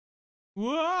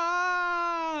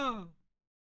Whoa!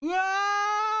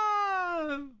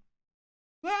 Whoa!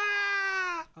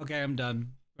 Ah! Okay, I'm done.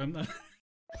 I'm done.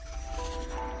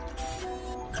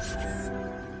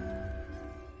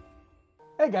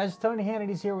 Hey guys, Tony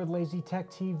Hannity's here with Lazy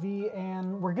Tech TV,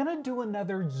 and we're gonna do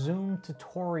another Zoom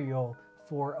tutorial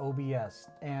for OBS.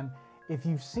 And if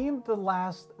you've seen the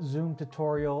last Zoom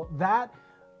tutorial, that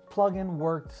plugin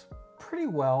worked pretty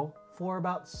well for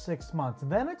about 6 months.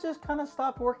 Then it just kind of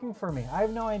stopped working for me. I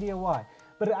have no idea why.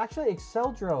 But actually,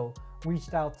 Exceldro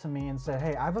reached out to me and said,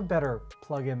 hey, I have a better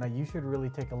plugin that you should really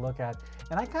take a look at.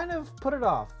 And I kind of put it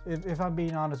off, if I'm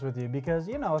being honest with you, because,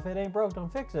 you know, if it ain't broke,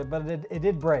 don't fix it. But it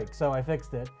did break, so I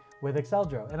fixed it with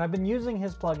Exceldro. And I've been using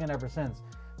his plugin ever since.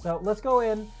 So let's go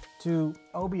in to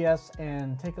OBS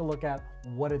and take a look at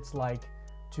what it's like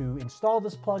to install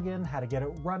this plugin, how to get it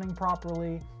running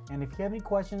properly. And if you have any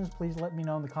questions, please let me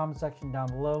know in the comment section down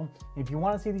below. If you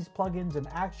want to see these plugins in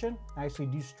action, I actually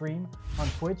do stream on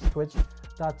Twitch,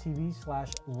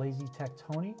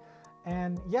 twitch.tv/LazyTechTony.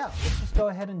 And yeah, let's just go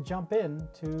ahead and jump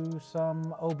into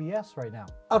some OBS right now.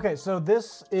 Okay, so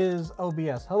this is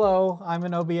OBS. Hello, I'm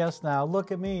in OBS now.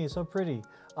 Look at me, so pretty.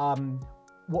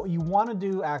 What you want to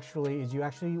do actually is you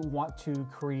actually want to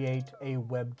create a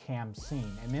webcam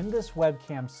scene. And in this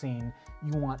webcam scene,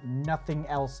 you want nothing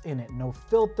else in it. No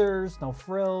filters, no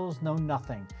frills, no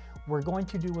nothing. We're going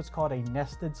to do what's called a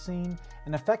nested scene.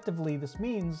 And effectively, this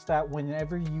means that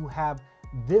whenever you have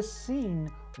this scene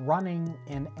running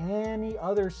in any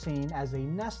other scene as a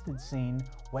nested scene,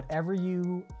 whatever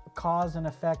you cause and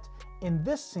effect in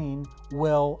this scene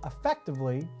will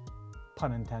effectively,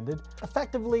 pun intended,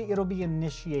 effectively it'll be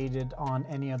initiated on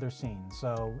any other scene.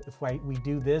 So if we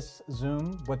do this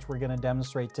Zoom, which we're going to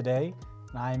demonstrate today,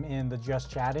 and I'm in the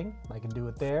just chatting, I can do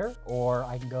it there, or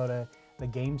I can go to the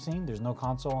game scene. There's no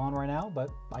console on right now, but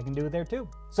I can do it there too.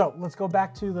 So let's go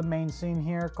back to the main scene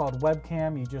here called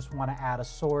webcam. You just want to add a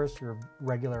source, your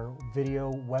regular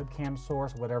video webcam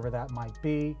source, whatever that might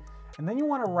be. And then you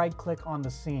want to right click on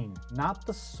the scene, not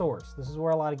the source. This is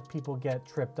where a lot of people get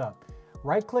tripped up.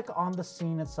 Right click on the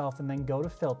scene itself and then go to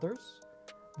filters.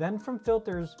 Then from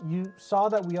filters, you saw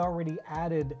that we already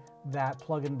added that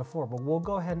plugin before, but we'll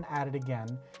go ahead and add it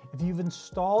again. If you've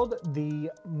installed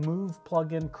the MOVE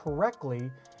plugin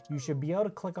correctly, you should be able to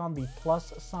click on the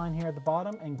plus sign here at the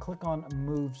bottom and click on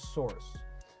MOVE source.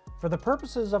 For the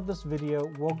purposes of this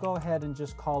video, we'll go ahead and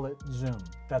just call it Zoom.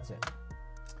 That's it.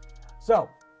 So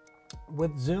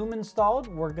with Zoom installed,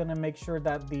 we're going to make sure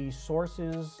that the source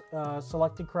is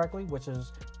selected correctly, which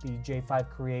is the J5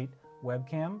 Create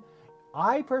webcam.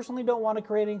 I personally don't want to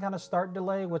create any kind of start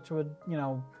delay, which would, you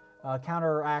know,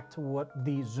 counteract what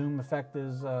the Zoom effect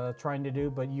is trying to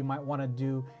do, but you might want to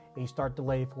do a start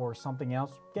delay for something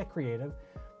else. Get creative.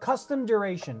 Custom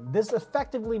duration. This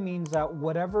effectively means that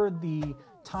whatever the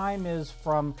time is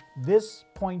from this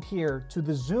point here to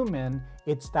the zoom in,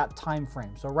 it's that time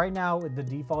frame. So right now the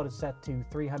default is set to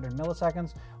 300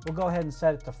 milliseconds. We'll go ahead and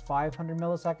set it to 500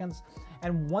 milliseconds.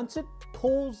 And once it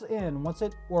pulls in, once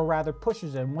it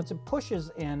pushes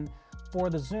in for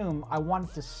the zoom, I want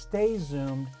it to stay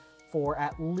zoomed for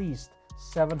at least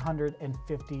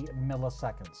 750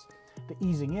 milliseconds. The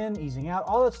easing in, easing out,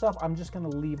 all that stuff, I'm just gonna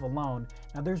leave alone.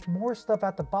 Now there's more stuff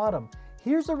at the bottom.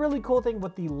 Here's a really cool thing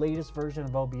with the latest version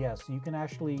of OBS. You can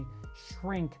actually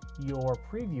shrink your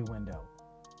preview window.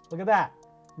 Look at that.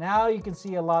 Now you can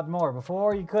see a lot more.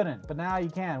 Before you couldn't, but now you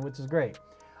can, which is great.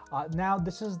 Now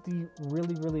this is the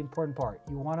really important part.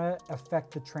 You wanna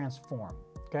affect the transform,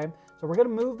 okay? So we're gonna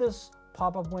move this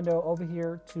pop-up window over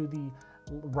here to the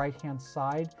right-hand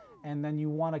side, and then you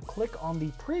wanna click on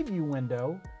the preview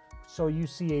window so you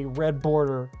see a red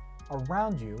border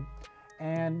around you,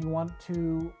 and you want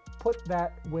to put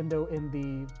that window in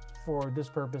the, for this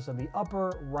purpose, in the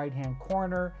upper right-hand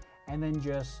corner, and then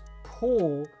just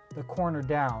pull the corner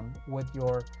down with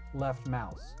your left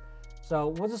mouse. So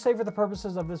we'll just say for the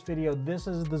purposes of this video, this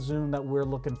is the zoom that we're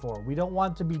looking for. We don't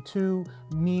want it to be too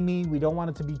memey. We don't want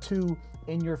it to be too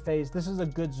in your face. This is a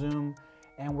good zoom,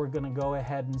 and we're gonna go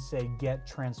ahead and say get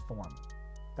transform.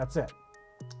 That's it.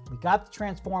 We got the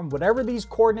transform, whatever these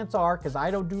coordinates are, because I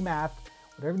don't do math,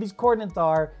 whatever these coordinates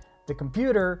are, the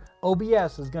computer,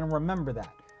 OBS, is gonna remember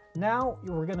that. Now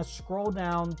we're gonna scroll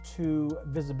down to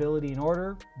visibility and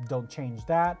order. Don't change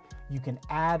that. You can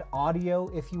add audio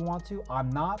if you want to. I'm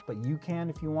not, but you can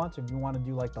if you want to. If you want to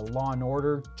do like the Law and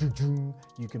Order,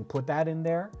 you can put that in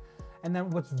there. And then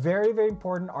what's very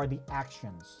important are the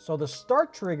actions. So the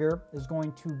start trigger is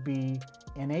going to be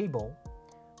enable.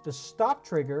 The stop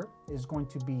trigger is going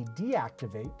to be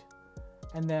deactivate.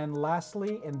 And then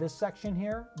lastly, in this section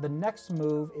here, the next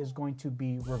move is going to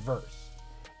be reverse.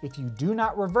 If you do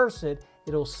not reverse it,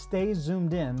 it'll stay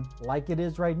zoomed in like it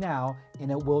is right now,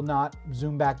 and it will not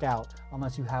zoom back out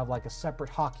unless you have like a separate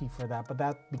hotkey for that, but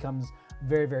that becomes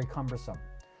very, very cumbersome.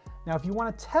 Now, if you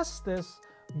want to test this,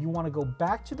 you want to go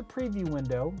back to the preview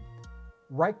window,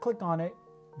 right-click on it,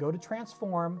 go to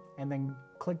transform, and then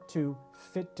click to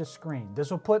fit to screen.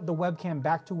 This will put the webcam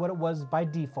back to what it was by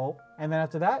default. And then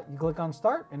after that, you click on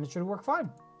start and it should work fine.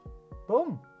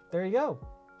 Boom, there you go.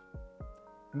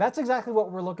 And that's exactly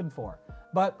what we're looking for.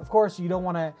 But of course, you don't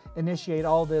want to initiate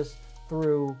all this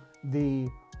through the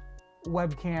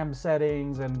webcam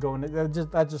settings and going,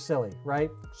 that's just silly, right?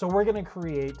 So we're going to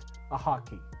create a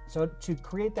hotkey. So to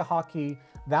create the hotkey,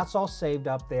 that's all saved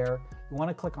up there. You want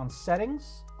to click on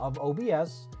settings of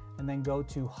OBS and then go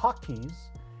to hotkeys,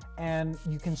 and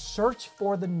you can search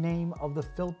for the name of the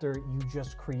filter you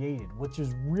just created, which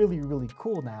is really, really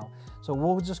cool now. So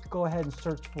we'll just go ahead and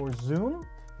search for zoom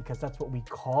because that's what we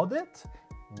called it,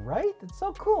 right? It's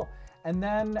so cool. And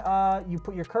then you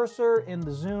put your cursor in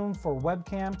the zoom for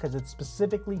webcam because it's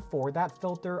specifically for that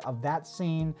filter of that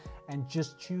scene, and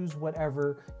just choose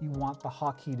whatever you want the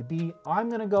hotkey to be. I'm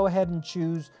gonna go ahead and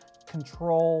choose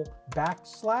Control /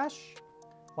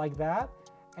 like that.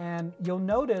 And you'll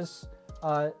notice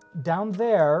down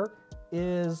there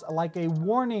is like a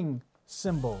warning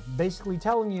symbol, basically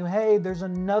telling you, hey, there's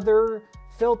another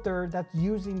filter that's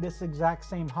using this exact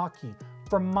same hotkey.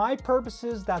 For my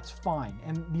purposes, that's fine.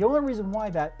 And the only reason why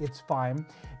that it's fine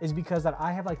is because that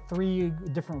I have like 3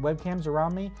 different webcams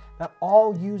around me that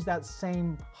all use that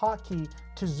same hotkey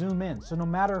to zoom in. So no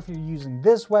matter if you're using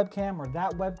this webcam or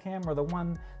that webcam or the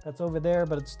one that's over there,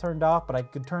 but it's turned off, but I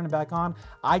could turn it back on,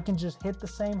 I can just hit the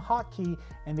same hotkey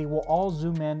and they will all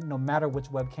zoom in no matter which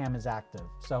webcam is active.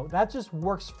 So that just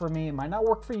works for me. It might not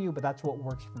work for you, but that's what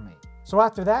works for me. So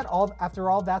after that, after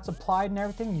all that's applied and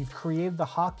everything, you've created the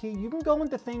hotkey, you can go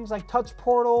into things like Touch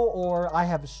Portal, or I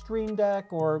have a Stream Deck,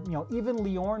 or even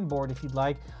Leorn board if you'd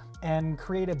like, and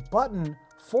create a button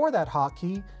for that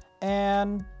hotkey,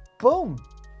 and boom,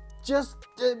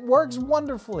 it works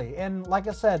wonderfully. And like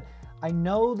I said, I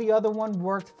know the other one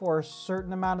worked for a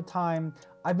certain amount of time.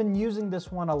 I've been using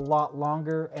this one a lot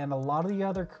longer, and a lot of the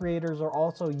other creators are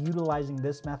also utilizing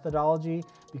this methodology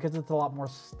because it's a lot more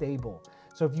stable.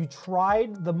 So if you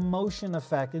tried the motion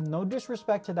effect, and no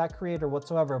disrespect to that creator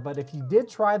whatsoever, but if you did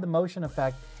try the motion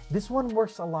effect, this one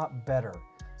works a lot better.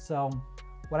 So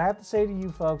what I have to say to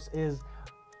you folks is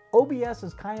OBS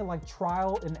is kind of like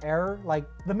trial and error. Like,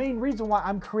 the main reason why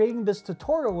I'm creating this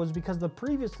tutorial was because the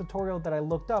previous tutorial that I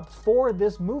looked up for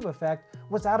this move effect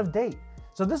was out of date.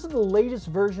 So this is the latest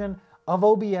version of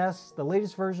OBS, the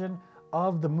latest version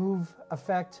of the move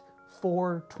effect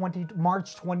for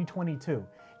March 2022.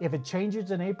 If it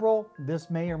changes in April, this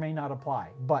may or may not apply.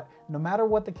 But no matter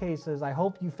what the case is, I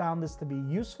hope you found this to be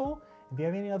useful. If you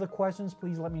have any other questions,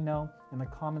 please let me know in the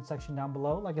comment section down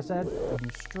below. Like I said, we do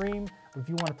stream. If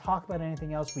you want to talk about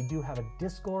anything else, we do have a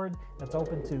Discord that's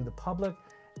open to the public.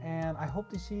 And I hope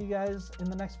to see you guys in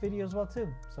the next video as well too.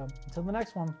 So until the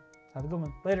next one, have a good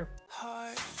one. Later.